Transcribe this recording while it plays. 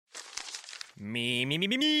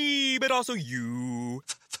Me, but also you.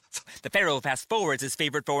 The Pharaoh fast forwards his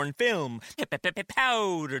favorite foreign film,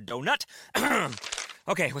 Powder Donut.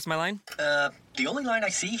 Okay, what's my line? The only line I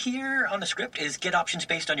see here on the script is get options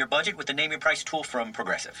based on your budget with the Name Your Price tool from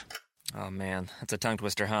Progressive. Oh man, that's a tongue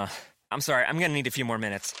twister, huh? I'm sorry, I'm gonna need a few more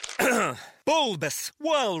minutes. Bulbous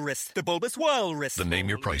Walrus, the Bulbous Walrus. The Name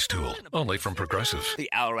Your Price tool, only from Progressive. The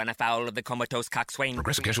owl ran afoul of the comatose coxswain.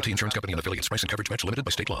 Progressive Casualty Insurance Company and affiliates. Price and coverage match limited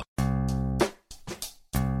by state law.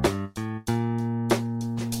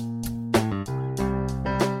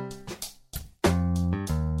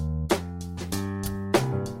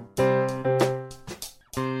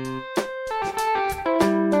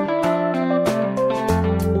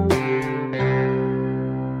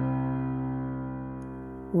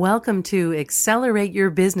 Welcome to Accelerate Your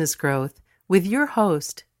Business Growth with your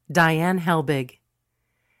host, Diane Helbig.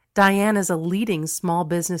 Diane is a leading small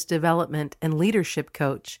business development and leadership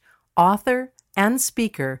coach, author, and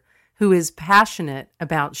speaker who is passionate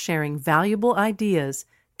about sharing valuable ideas,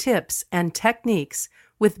 tips, and techniques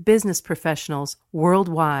with business professionals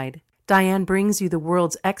worldwide. Diane brings you the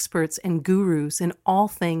world's experts and gurus in all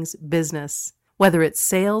things business, whether it's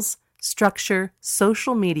sales, structure,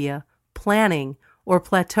 social media, planning, or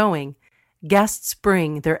plateauing. Guests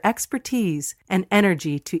bring their expertise and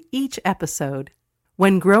energy to each episode.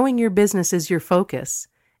 When growing your business is your focus,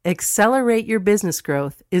 Accelerate Your Business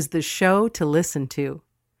Growth is the show to listen to.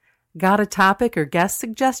 Got a topic or guest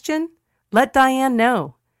suggestion? Let Diane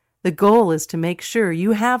know. The goal is to make sure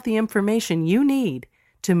you have the information you need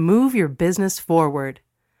to move your business forward.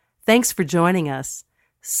 Thanks for joining us.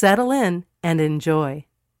 Settle in and enjoy.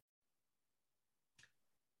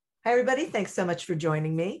 Hi, everybody. Thanks so much for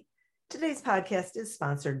joining me. Today's podcast is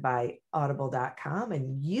sponsored by Audible.com,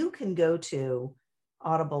 and you can go to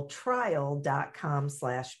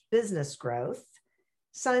audibletrial.com/businessgrowth,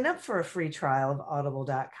 sign up for a free trial of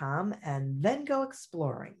Audible.com, and then go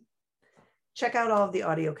exploring. Check out all of the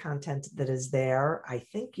audio content that is there. I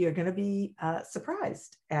think you're going to be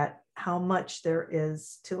surprised at how much there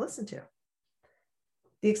is to listen to.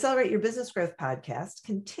 The Accelerate Your Business Growth podcast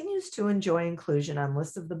continues to enjoy inclusion on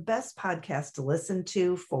lists of the best podcasts to listen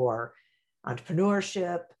to for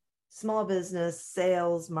entrepreneurship, small business,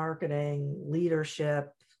 sales, marketing,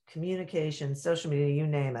 leadership, communication, social media, you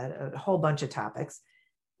name it, a whole bunch of topics.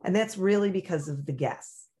 And that's really because of the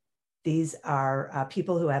guests. These are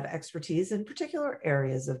people who have expertise in particular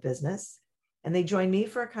areas of business, and they join me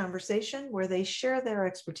for a conversation where they share their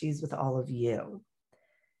expertise with all of you.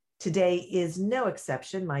 Today is no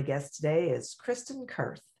exception. My guest today is Kristen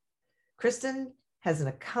Kurth. Kristen has an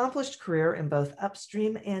accomplished career in both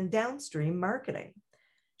upstream and downstream marketing.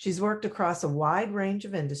 She's worked across a wide range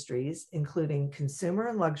of industries, including consumer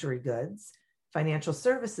and luxury goods, financial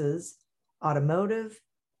services, automotive,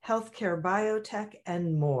 healthcare, biotech,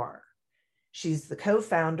 and more. She's the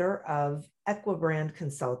co-founder of Equibrand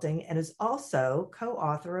Consulting and is also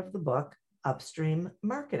co-author of the book, Upstream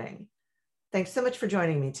Marketing. Thanks so much for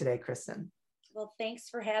joining me today, Kristen. Well, thanks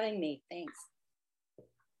for having me. Thanks.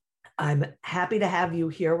 I'm happy to have you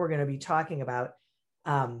here. We're going to be talking about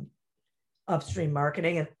upstream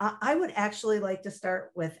marketing. And I would actually like to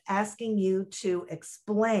start with asking you to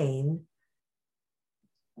explain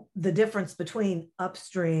the difference between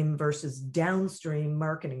upstream versus downstream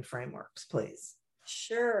marketing frameworks, please.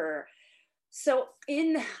 Sure. So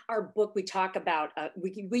in our book, we talk about,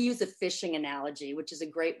 we use a fishing analogy, which is a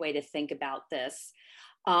great way to think about this.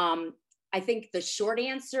 I think the short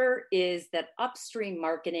answer is that upstream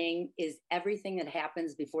marketing is everything that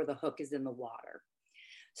happens before the hook is in the water.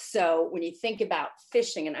 So when you think about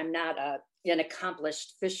fishing, and I'm not an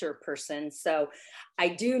accomplished fisher person, so I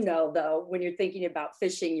do know, though, when you're thinking about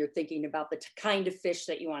fishing, you're thinking about the kind of fish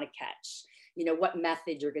that you want to catch. You know, what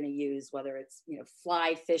method you're going to use, whether it's,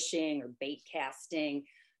 fly fishing or bait casting,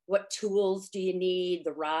 what tools do you need,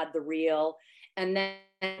 the rod, the reel, and then,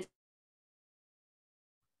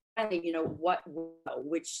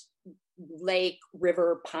 which lake,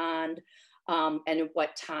 river, pond, and at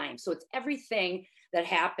what time. So it's everything that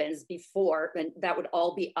happens before, and that would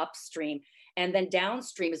all be upstream. And then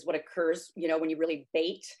downstream is what occurs, when you really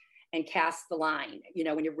bait and cast the line,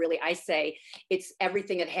 when you really, I say it's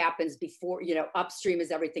everything that happens before, upstream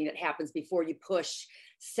is everything that happens before you push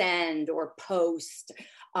send or post,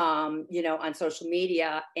 on social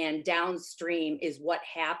media, and downstream is what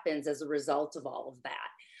happens as a result of all of that.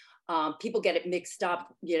 People get it mixed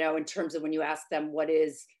up, in terms of when you ask them what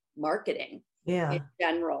is marketing in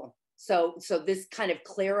general. So this kind of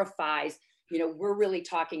clarifies, we're really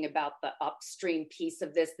talking about the upstream piece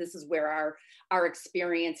of this. This is where our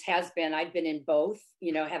experience has been. I've been in both,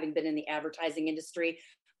 having been in the advertising industry,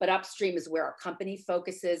 but Upstream is where our company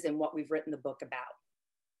focuses and what we've written the book about.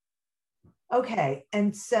 Okay.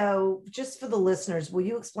 And so just for the listeners, will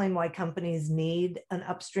you explain why companies need an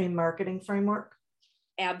upstream marketing framework?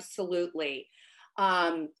 Absolutely.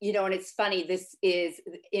 And it's funny, this is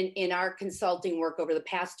in our consulting work over the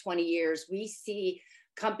past 20 years, we see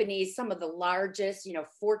companies, some of the largest,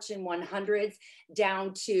 Fortune 100s,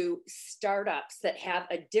 down to startups that have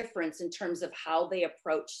a difference in terms of how they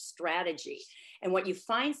approach strategy. And what you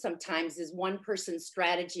find sometimes is one person's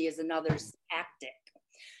strategy is another's tactic.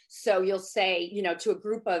 So you'll say, to a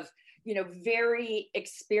group of, very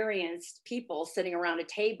experienced people sitting around a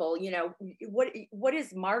table, what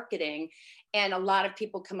is marketing? And a lot of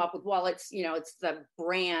people come up with, well, it's the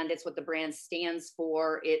brand, it's what the brand stands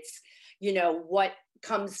for. It's, what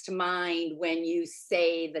comes to mind when you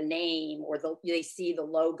say the name or they see the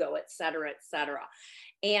logo, et cetera, et cetera.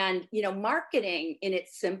 And, marketing in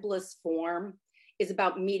its simplest form is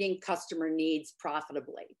about meeting customer needs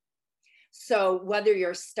profitably. So whether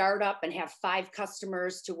you're a startup and have 5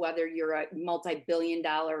 customers to whether you're a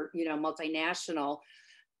multi-billion-dollar, multinational,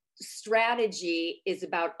 strategy is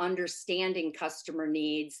about understanding customer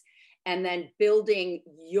needs and then building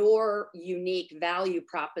your unique value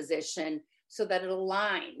proposition so that it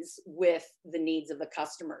aligns with the needs of the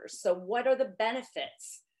customers. So what are the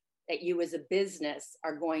benefits that you as a business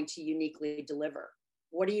are going to uniquely deliver?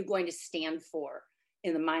 What are you going to stand for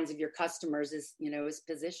in the minds of your customers is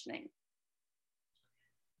positioning.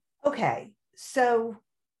 Okay, so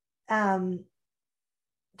don't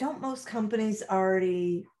most companies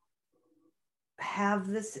already have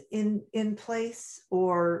this in place,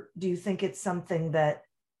 or do you think it's something that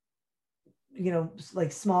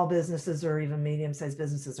like small businesses or even medium-sized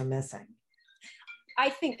businesses are missing? I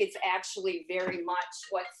think it's actually very much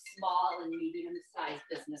what small and medium-sized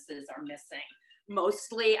businesses are missing.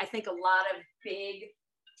 Mostly, I think a lot of big,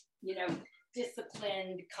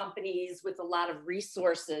 disciplined companies with a lot of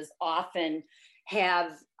resources often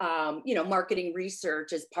have, marketing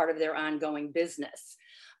research as part of their ongoing business,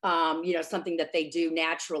 something that they do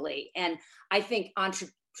naturally. And I think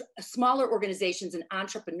smaller organizations and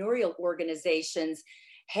entrepreneurial organizations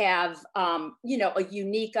have, a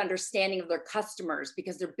unique understanding of their customers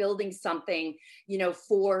because they're building something,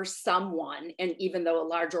 for someone. And even though a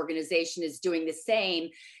large organization is doing the same,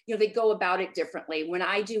 they go about it differently. When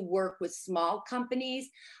I do work with small companies,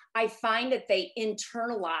 I find that they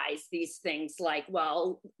internalize these things like,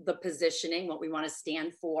 well, the positioning, what we want to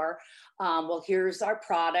stand for. Well, here's our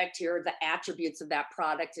product. Here are the attributes of that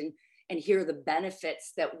product. And here are the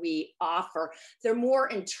benefits that we offer. They're more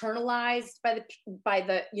internalized by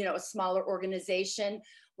the a smaller organization.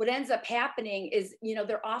 What ends up happening is,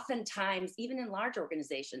 they're oftentimes, even in large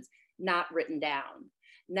organizations, not written down,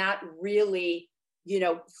 not really,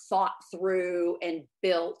 thought through and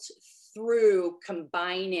built through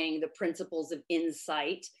combining the principles of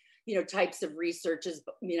insight, types of researches,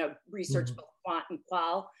 research both quant and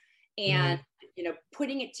qual, and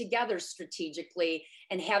putting it together strategically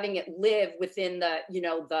and having it live within the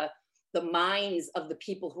minds of the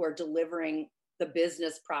people who are delivering the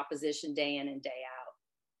business proposition day in and day out.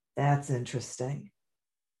 That's interesting.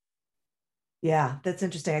 Yeah, that's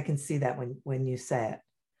interesting. I can see that when you say it.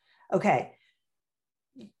 Okay.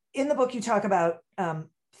 In the book, you talk about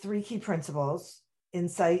 3 key principles: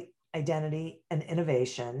 insight, identity, and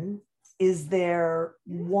innovation. Is there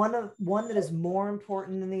one that is more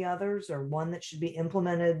important than the others, or one that should be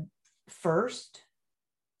implemented first?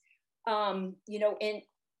 I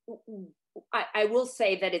will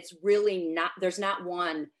say that it's really not, there's not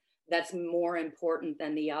one that's more important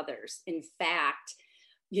than the others. In fact,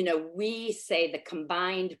 we say the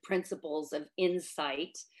combined principles of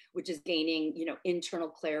insight, which is gaining, internal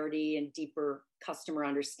clarity and deeper customer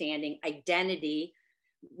understanding; identity,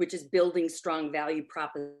 which is building strong value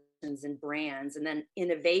propositions and brands; and then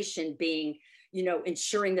innovation being,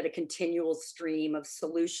 ensuring that a continual stream of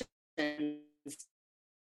solutions,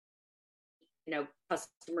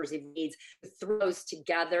 customers' needs, through those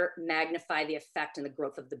together, magnify the effect and the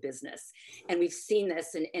growth of the business. And we've seen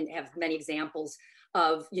this and have many examples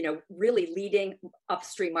of, really leading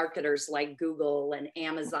upstream marketers like Google and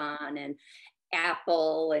Amazon and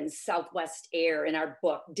Apple and Southwest Air in our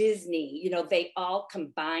book, Disney. They all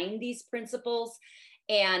combine these principles.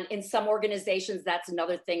 And in some organizations, that's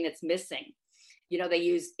another thing that's missing. They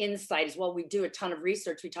use insight as well. We do a ton of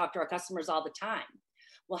research. We talk to our customers all the time.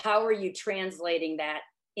 Well, how are you translating that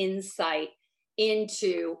insight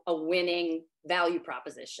into a winning value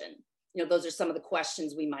proposition? Those are some of the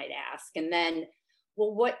questions we might ask. And then,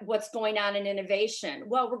 well, what's going on in innovation?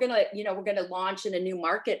 Well, we're gonna launch in a new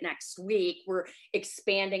market next week. We're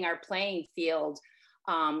expanding our playing field.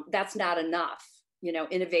 that's not enough.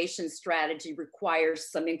 Innovation strategy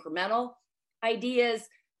requires some incremental ideas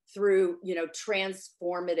through,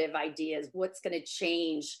 transformative ideas. What's going to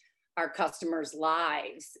change our customers'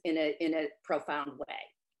 lives in a profound way?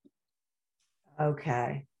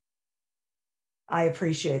 Okay. I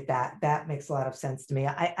appreciate that. That makes a lot of sense to me.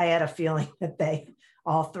 I had a feeling that they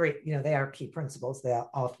all three, they are key principles. They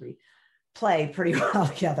all three play pretty well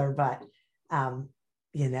together, but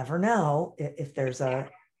you never know if there's a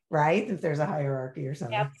hierarchy or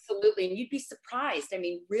something. Absolutely. And you'd be surprised. I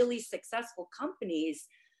mean, really successful companies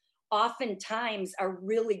oftentimes are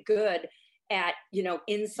really good at,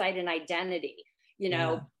 insight and identity,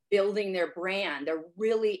 building their brand. They're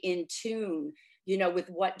really in tune, with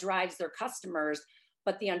what drives their customers.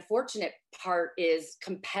 But the unfortunate part is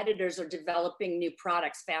competitors are developing new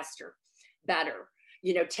products faster, better.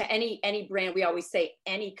 To any brand, we always say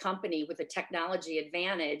any company with a technology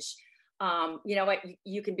advantage,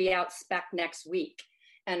 you can be out spec next week.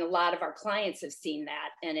 And a lot of our clients have seen that.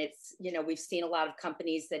 And it's, we've seen a lot of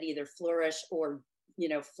companies that either flourish or,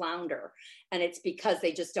 flounder. And it's because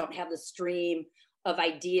they just don't have the stream of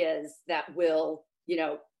ideas that will,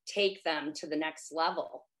 take them to the next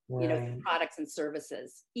level, Right. Products and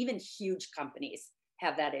services. Even huge companies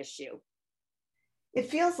have that issue. It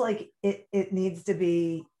feels like it needs to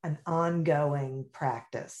be an ongoing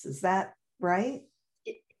practice. Is that right?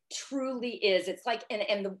 It truly is. It's like,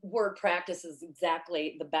 and the word practice is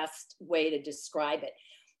exactly the best way to describe it.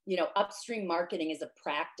 Upstream marketing is a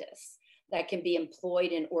practice that can be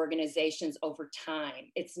employed in organizations over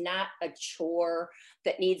time. It's not a chore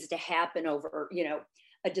that needs to happen over,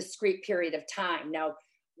 a discrete period of time. Now,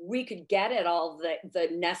 we could get at all the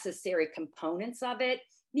necessary components of it,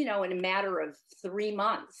 in a matter of 3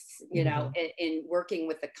 months, in working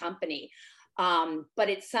with the company. But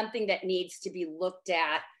it's something that needs to be looked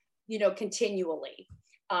at, continually,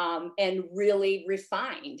 and really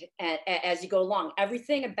refined as you go along.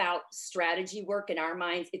 Everything about strategy work in our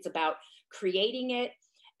minds, it's about creating it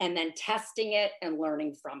and then testing it and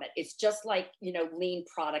learning from it. It's just like, lean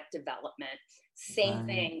product development. Same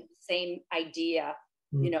thing, same idea,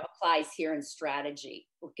 applies here in strategy.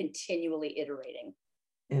 We're continually iterating.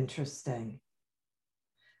 Interesting.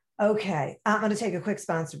 Okay, I'm going to take a quick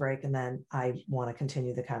sponsor break and then I want to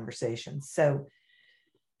continue the conversation. So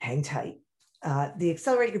hang tight. The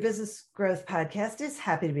Accelerate Your Business Growth podcast is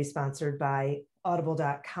happy to be sponsored by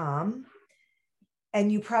Audible.com. And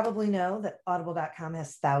you probably know that Audible.com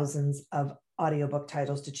has thousands of audiobook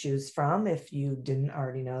titles to choose from. If you didn't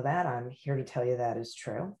already know that, I'm here to tell you that is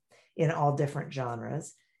true, in all different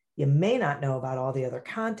genres. You may not know about all the other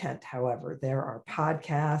content, however. There are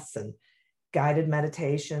podcasts and guided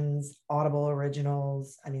meditations, Audible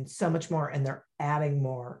originals, so much more, and they're adding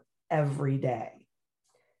more every day.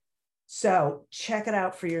 So check it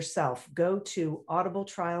out for yourself. Go to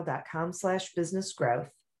audibletrial.com/businessgrowth,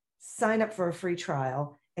 sign up for a free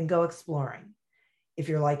trial, and go exploring. If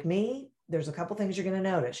you're like me, there's a couple things you're going to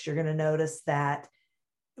notice. You're going to notice that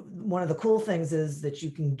one of the cool things is that you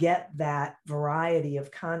can get that variety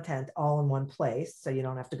of content all in one place. So you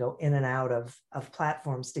don't have to go in and out of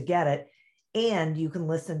platforms to get it. And you can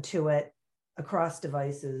listen to it across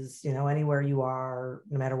devices, anywhere you are,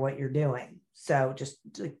 no matter what you're doing. So just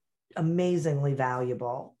amazingly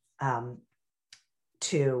valuable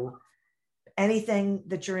to anything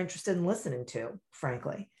that you're interested in listening to,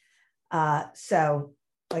 frankly. So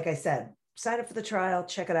like I said, sign up for the trial,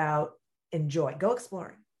 check it out, enjoy, go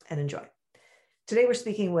exploring and enjoy. Today, we're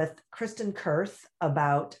speaking with Kristen Kurth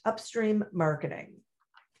about upstream marketing.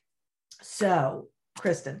 So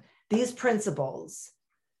Kristen, these principles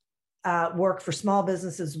work for small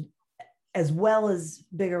businesses as well as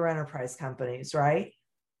bigger enterprise companies, right?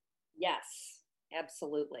 Yes,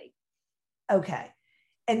 absolutely. Okay.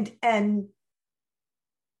 And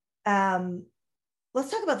let's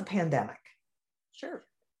talk about the pandemic. Sure.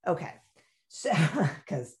 Okay. So,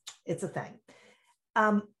 because it's a thing.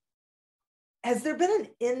 Has there been an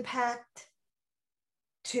impact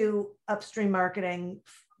to upstream marketing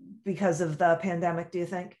because of the pandemic, do you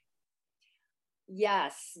think?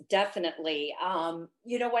 Yes, definitely.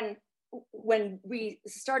 When we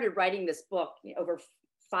started writing this book over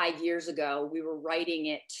 5 years ago, we were writing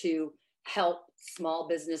it to help small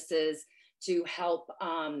businesses, to help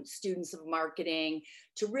students of marketing,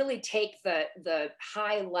 to really take the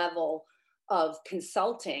high level of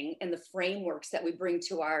consulting and the frameworks that we bring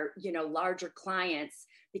to our larger clients,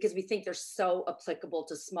 because we think they're so applicable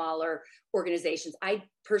to smaller organizations. I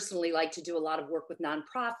personally like to do a lot of work with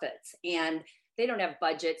nonprofits, and they don't have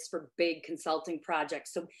budgets for big consulting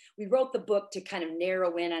projects. So we wrote the book to kind of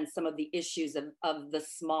narrow in on some of the issues of the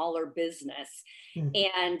smaller business.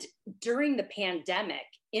 And during the pandemic,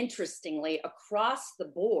 interestingly, across the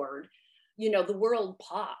board, the world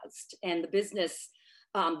paused, and the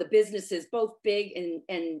businesses, both big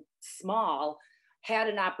and small, had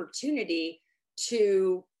an opportunity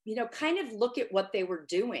to, kind of look at what they were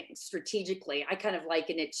doing strategically. I kind of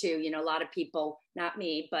liken it to, a lot of people, not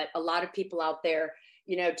me, but a lot of people out there,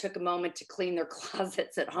 took a moment to clean their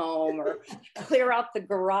closets at home or clear out the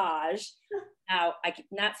garage. Now, I'm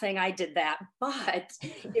not saying I did that, but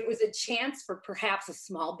it was a chance for perhaps a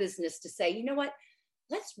small business to say, you know what,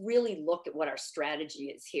 let's really look at what our strategy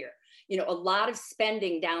is here. A lot of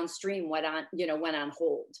spending downstream went on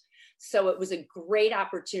hold. So it was a great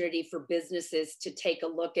opportunity for businesses to take a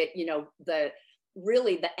look at, the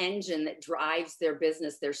engine that drives their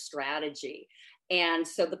business, their strategy. And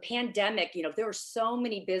so the pandemic, there were so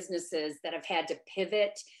many businesses that have had to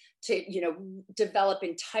pivot to, develop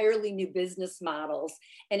entirely new business models.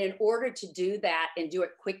 And in order to do that and do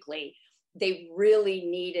it quickly, they really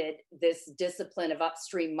needed this discipline of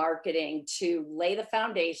upstream marketing to lay the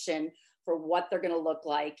foundation for what they're going to look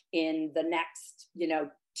like in the next,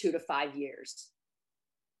 2 to 5 years.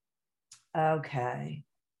 Okay.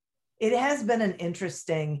 It has been an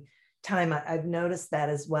interesting time. I've noticed that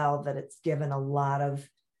as well, that it's given a lot of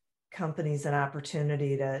companies an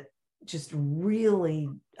opportunity to just really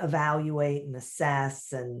evaluate and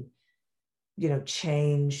assess and,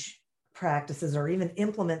 change practices or even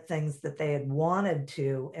implement things that they had wanted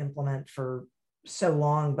to implement for so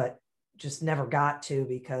long, but just never got to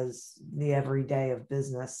because the everyday of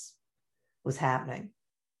business was happening.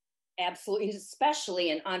 Absolutely, especially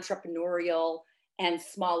in entrepreneurial and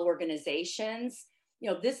small organizations.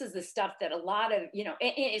 This is the stuff that a lot of,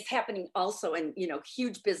 it's happening also in,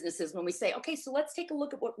 huge businesses when we say, okay, so let's take a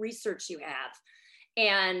look at what research you have.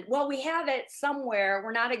 And well, we have it somewhere.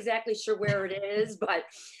 We're not exactly sure where it is, but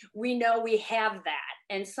we know we have that.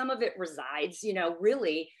 And some of it resides,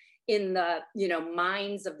 really in the,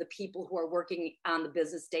 minds of the people who are working on the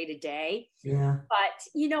business day to day. Yeah. But,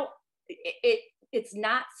 it's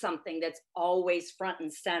not something that's always front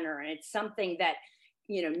and center. And it's something that,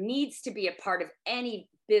 needs to be a part of any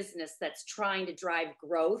business that's trying to drive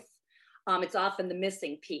growth. It's often the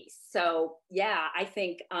missing piece. So yeah, I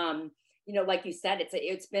think, like you said,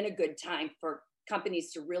 it's been a good time for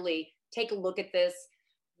companies to really take a look at this,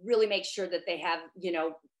 really make sure that they have,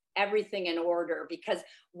 everything in order, because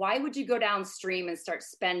why would you go downstream and start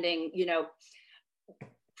spending,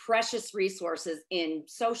 precious resources in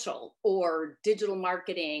social or digital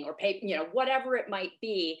marketing or pay, whatever it might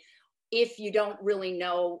be, if you don't really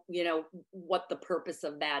know, what the purpose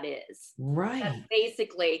of that is. Right. That's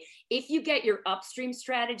basically, if you get your upstream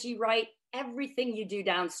strategy right, everything you do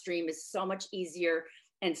downstream is so much easier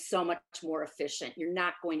and so much more efficient. You're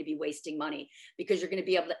not going to be wasting money because you're going to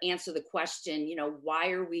be able to answer the question, why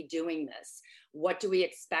are we doing this? What do we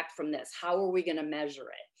expect from this? How are we going to measure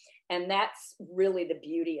it? And that's really the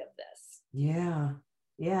beauty of this.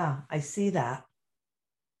 Yeah, I see that.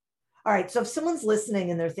 All right. So if someone's listening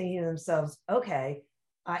and they're thinking to themselves, okay,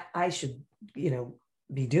 I should,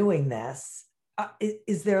 be doing this.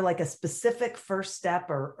 Is there like a specific first step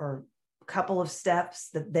or couple of steps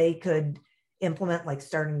that they could implement, like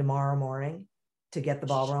starting tomorrow morning to get the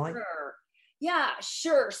ball rolling? Sure. Yeah,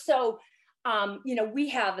 sure. So, we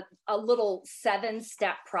have a little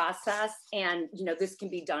 7-step process, and, this can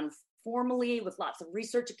be done formally with lots of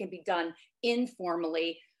research. It can be done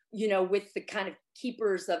informally, with the kind of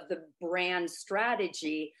keepers of the brand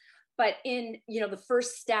strategy. But in, the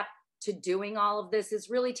first step to doing all of this is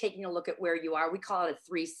really taking a look at where you are. We call it a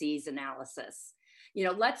 3 C's analysis.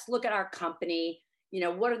 Let's look at our company.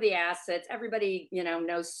 What are the assets? Everybody,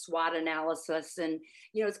 knows SWOT analysis. And,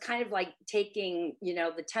 it's kind of like taking,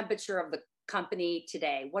 the temperature of the company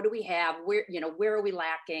today. What do we have? Where are we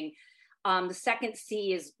lacking? The second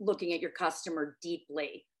C is looking at your customer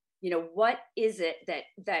deeply. What is it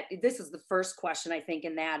that this is the first question, I think,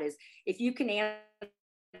 and that is, if you can answer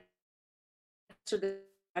the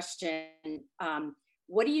question,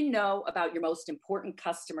 what do you know about your most important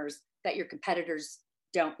customers that your competitors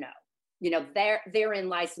don't know? Therein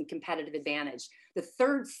lies some competitive advantage. The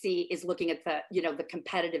third C is looking at the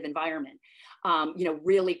competitive environment,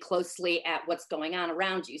 really closely at what's going on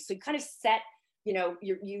around you. So you kind of set, you know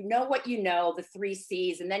what you know, the 3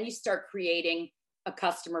 C's, and then you start creating a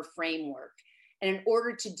customer framework. And in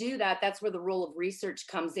order to do that, that's where the role of research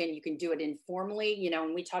comes in. You can do it informally,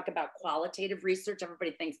 when we talk about qualitative research,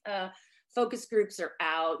 everybody thinks, focus groups are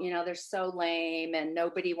out, they're so lame and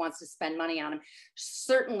nobody wants to spend money on them.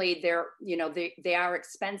 Certainly they are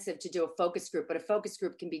expensive to do a focus group, but a focus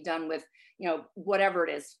group can be done with, whatever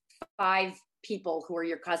it is, 5 people who are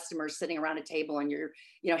your customers sitting around a table and you're,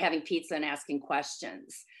 having pizza and asking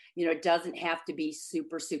questions. It doesn't have to be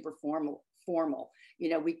super, super formal.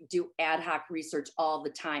 We do ad hoc research all the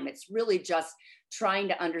time. It's really just trying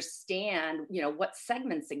to understand, what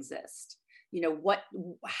segments exist,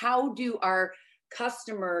 how do our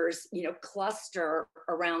customers, cluster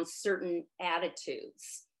around certain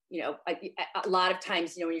attitudes. A lot of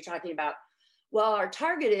times, when you're talking about, well, our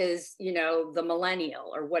target is, the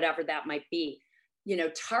millennial or whatever that might be,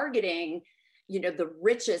 targeting, the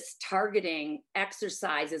richest targeting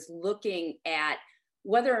exercise is looking at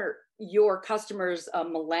whether your customer's a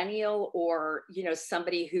millennial or,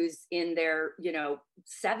 somebody who's in their,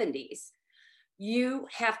 70s. You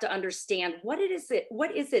have to understand what is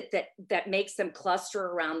it that makes them cluster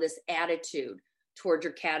around this attitude toward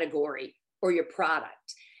your category or your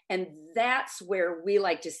product. And that's where we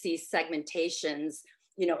like to see segmentations,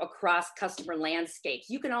 across customer landscapes.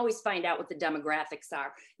 You can always find out what the demographics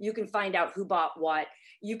are. You can find out who bought what.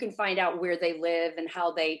 You can find out where they live and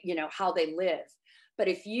how they live. But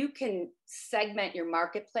if you can segment your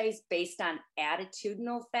marketplace based on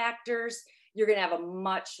attitudinal factors, you're going to have a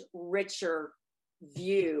much richer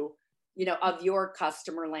view, of your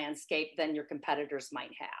customer landscape than your competitors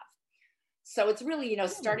might have. So it's really,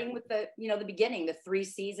 starting with the beginning, the 3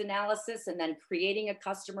 C's analysis, and then creating a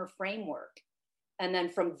customer framework. And then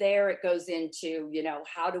from there, it goes into,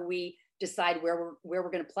 how do we decide where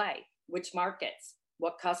we're going to play, which markets,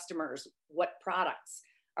 what customers, what products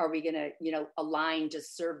are we going to, align to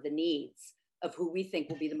serve the needs of who we think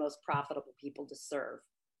will be the most profitable people to serve,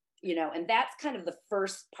 and that's kind of the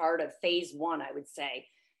first part of phase 1, I would say,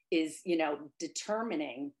 is,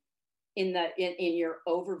 determining in your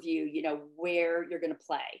overview, where you're going to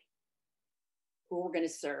play, who we're going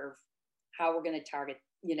to serve, how we're going to target,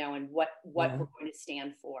 and what we're going to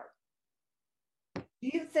stand for. Do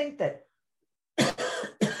you think that,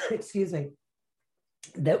 excuse me,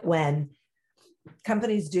 that when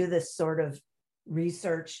companies do this sort of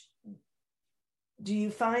research, do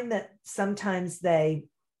you find that sometimes they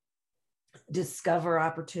discover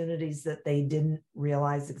opportunities that they didn't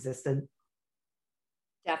realize existed?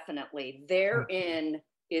 Definitely. Therein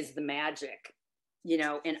is the magic,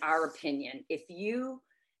 in our opinion. If you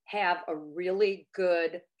have a really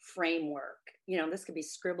good framework, this could be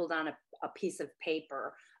scribbled on a piece of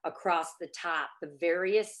paper across the top, the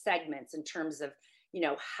various segments in terms of,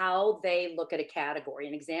 how they look at a category.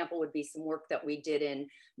 An example would be some work that we did in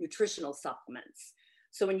nutritional supplements.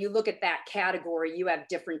 So when you look at that category, you have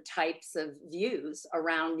different types of views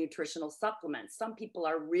around nutritional supplements. Some people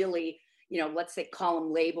are really, let's say, call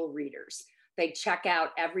them label readers. They check out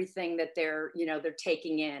everything that they're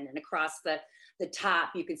taking in. And across the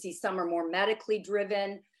top, you can see some are more medically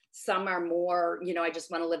driven. Some are more, I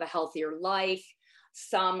just want to live a healthier life.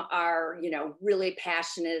 Some are, really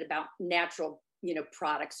passionate about natural,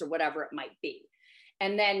 products or whatever it might be.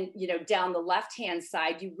 And then, down the left-hand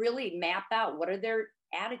side, you really map out what are their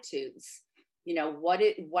attitudes,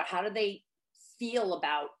 how do they feel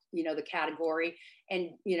about, the category. And,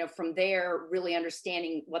 from there, really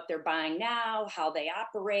understanding what they're buying now, how they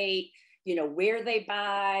operate, where they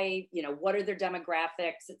buy, what are their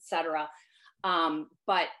demographics, et cetera.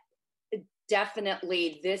 But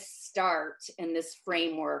definitely this start and this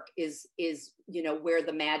framework is, where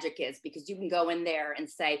the magic is, because you can go in there and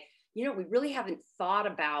say, we really haven't thought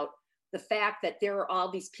about the fact that there are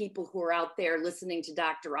all these people who are out there listening to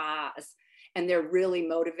Dr. Oz, and they're really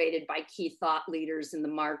motivated by key thought leaders in the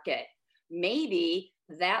market. Maybe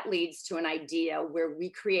that leads to an idea where we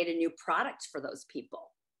create a new product for those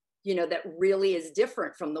people, that really is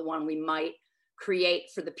different from the one we might create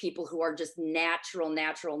for the people who are just natural.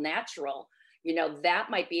 That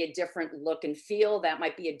might be a different look and feel. That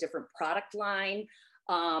might be a different product line.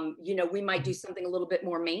 We might do something a little bit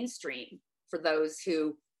more mainstream for those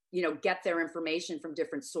who, get their information from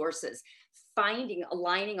different sources,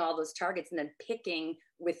 aligning all those targets, and then picking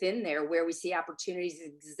within there where we see opportunities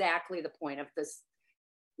is exactly the point of this,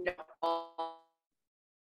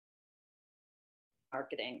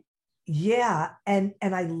 marketing. Yeah. And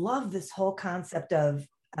I love this whole concept of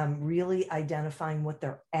really identifying what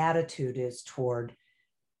their attitude is toward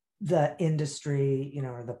the industry,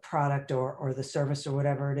 or the product or the service or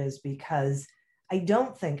whatever it is, because I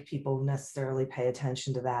don't think people necessarily pay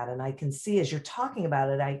attention to that. And I can see, as you're talking about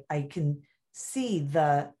it, I can see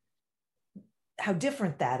how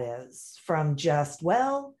different that is from just,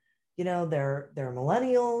 they're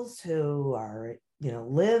millennials who are,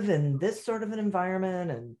 live in this sort of an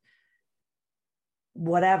environment and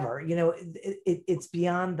whatever, it's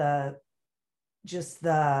beyond just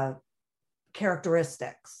the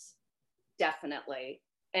characteristics. Definitely.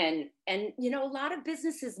 And a lot of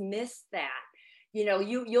businesses miss that.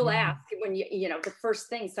 You'll ask when the first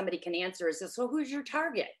thing somebody can answer is this, so who's your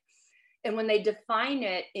target? And when they define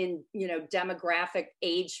it in, demographic,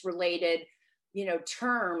 age related,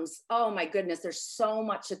 terms, oh my goodness, there's so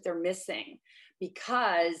much that they're missing.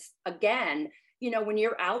 Because again, when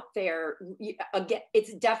you're out there, again,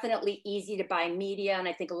 it's definitely easy to buy media. And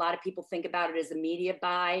I think a lot of people think about it as a media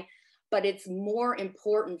buy, but it's more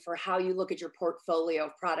important for how you look at your portfolio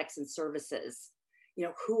of products and services.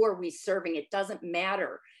 Who are we serving? It doesn't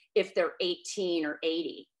matter if they're 18 or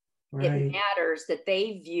 80. Right. It matters that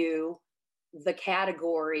they view the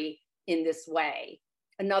category in this way.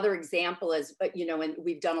 Another example is, and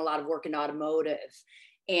we've done a lot of work in automotive,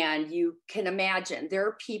 and you can imagine there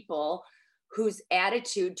are people whose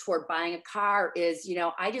attitude toward buying a car is,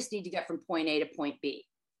 I just need to get from point A to point B.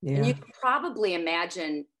 Yeah. And you can probably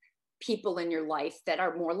imagine people in your life that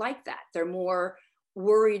are more like that. They're more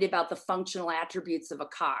worried about the functional attributes of a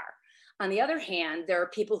car. On the other hand, there are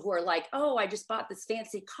people who are like, oh, I just bought this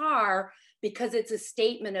fancy car because it's a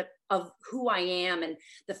statement of who I am and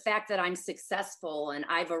the fact that I'm successful and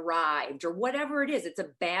I've arrived, or whatever it is. It's a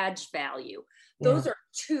badge value. Yeah. Those are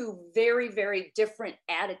two very, very different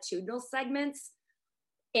attitudinal segments,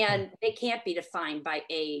 and they can't be defined by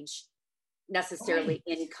age, necessarily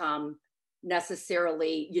income,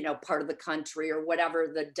 necessarily, part of the country, or whatever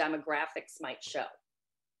the demographics might show.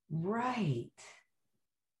 Right.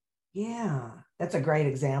 Yeah, that's a great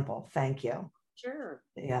example. Thank you. Sure.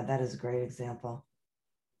 Yeah, that is a great example.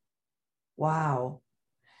 Wow.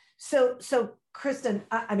 So Kristen,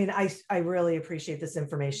 I really appreciate this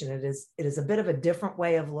information. It is a bit of a different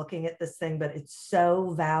way of looking at this thing, but it's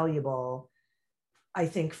so valuable, I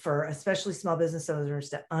think, for especially small business owners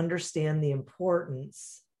to understand the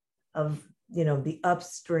importance of, the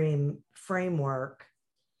Upstream framework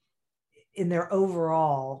in their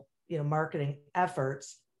overall, marketing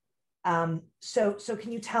efforts. So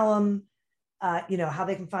can you tell them, how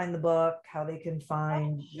they can find the book, how they can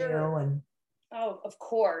find, and. Oh, of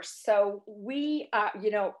course. So we,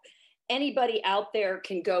 anybody out there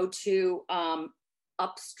can go to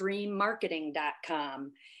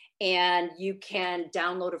upstreammarketing.com, and you can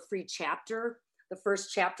download a free chapter, the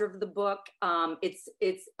first chapter of the book.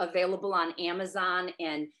 It's available on Amazon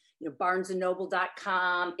and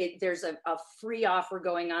barnesandnoble.com. There's a free offer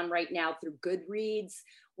going on right now through Goodreads,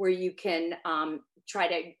 where you can try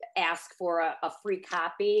to ask for a free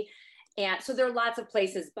copy. And so there are lots of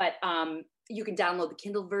places, but you can download the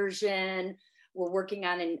Kindle version. We're working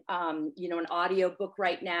on an audio book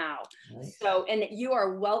right now. Nice. So, and you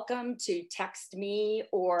are welcome to text me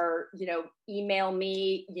or, email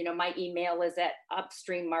me. My email is at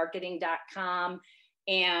upstreammarketing.com.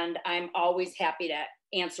 And I'm always happy to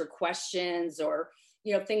answer questions or,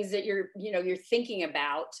 things that you're thinking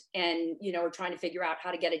about, and, we're trying to figure out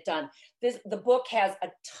how to get it done. The book has a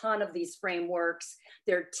ton of these frameworks.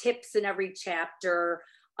 There are tips in every chapter.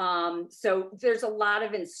 So there's a lot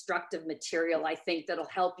of instructive material, I think, that'll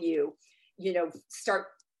help you, start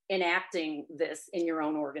enacting this in your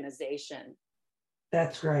own organization.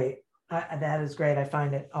 That's great. That is great. I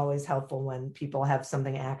find it always helpful when people have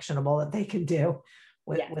something actionable that they can do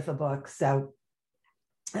with a book. So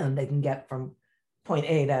they can get from point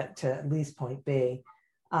A to at least point B.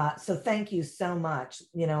 So thank you so much.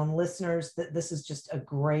 And listeners, this is just a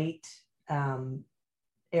great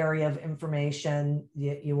area of information.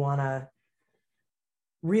 You want to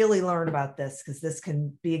really learn about this, because this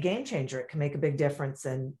can be a game changer. It can make a big difference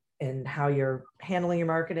in how you're handling your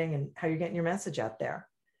marketing and how you're getting your message out there.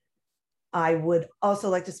 I would also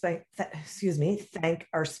like to thank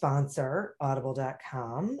our sponsor,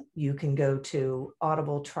 audible.com. You can go to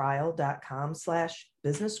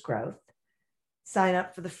audibletrial.com/businessgrowth, sign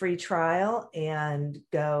up for the free trial, and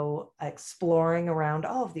go exploring around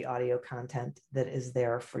all of the audio content that is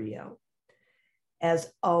there for you.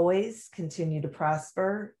 As always, continue to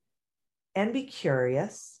prosper and be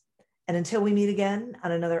curious. And until we meet again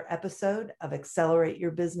on another episode of Accelerate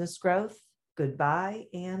Your Business Growth, goodbye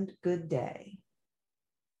and good day.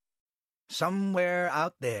 Somewhere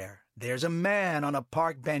out there, there's a man on a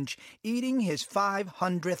park bench eating his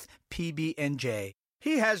 500th PB&J.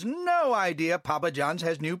 He has no idea Papa John's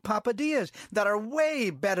has new Papadillas that are way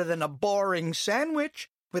better than a boring sandwich.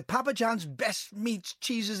 With Papa John's best meats,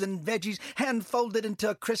 cheeses, and veggies hand-folded into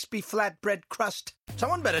a crispy flatbread crust.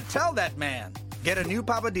 Someone better tell that man. Get a new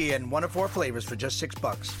Papadilla in 1 of 4 flavors for just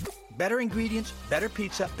 $6. Better ingredients, better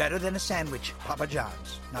pizza, better than a sandwich. Papa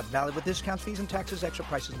John's. Not valid with discounts, fees, and taxes. Extra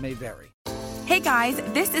prices may vary. Hey guys,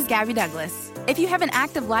 this is Gabby Douglas. If you have an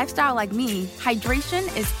active lifestyle like me, hydration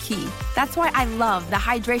is key. That's why I love the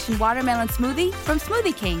Hydration Watermelon Smoothie from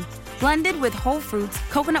Smoothie King. Blended with whole fruits,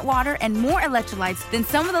 coconut water, and more electrolytes than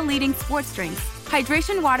some of the leading sports drinks.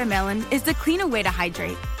 Hydration Watermelon is the cleaner way to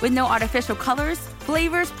hydrate, with no artificial colors,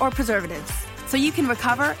 flavors, or preservatives. So you can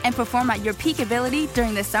recover and perform at your peak ability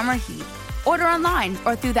during the summer heat. Order online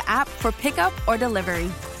or through the app for pickup or delivery.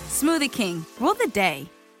 Smoothie King, rule the day.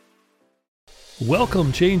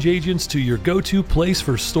 Welcome, change agents, to your go-to place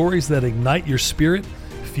for stories that ignite your spirit,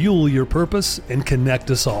 fuel your purpose, and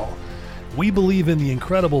connect us all. We believe in the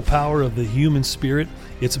incredible power of the human spirit,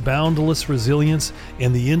 its boundless resilience,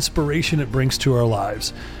 and the inspiration it brings to our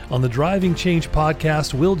lives. On the Driving Change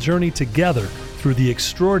podcast, we'll journey together through the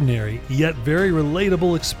extraordinary yet very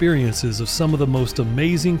relatable experiences of some of the most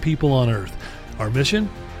amazing people on earth. Our mission?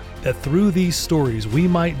 That through these stories, we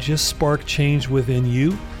might just spark change within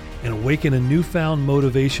you and awaken a newfound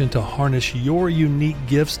motivation to harness your unique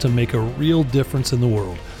gifts to make a real difference in the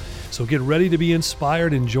world. So get ready to be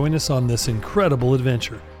inspired and join us on this incredible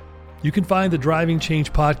adventure. You can find the Driving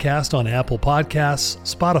Change podcast on Apple Podcasts,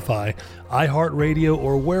 Spotify, iHeartRadio,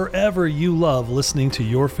 or wherever you love listening to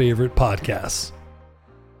your favorite podcasts.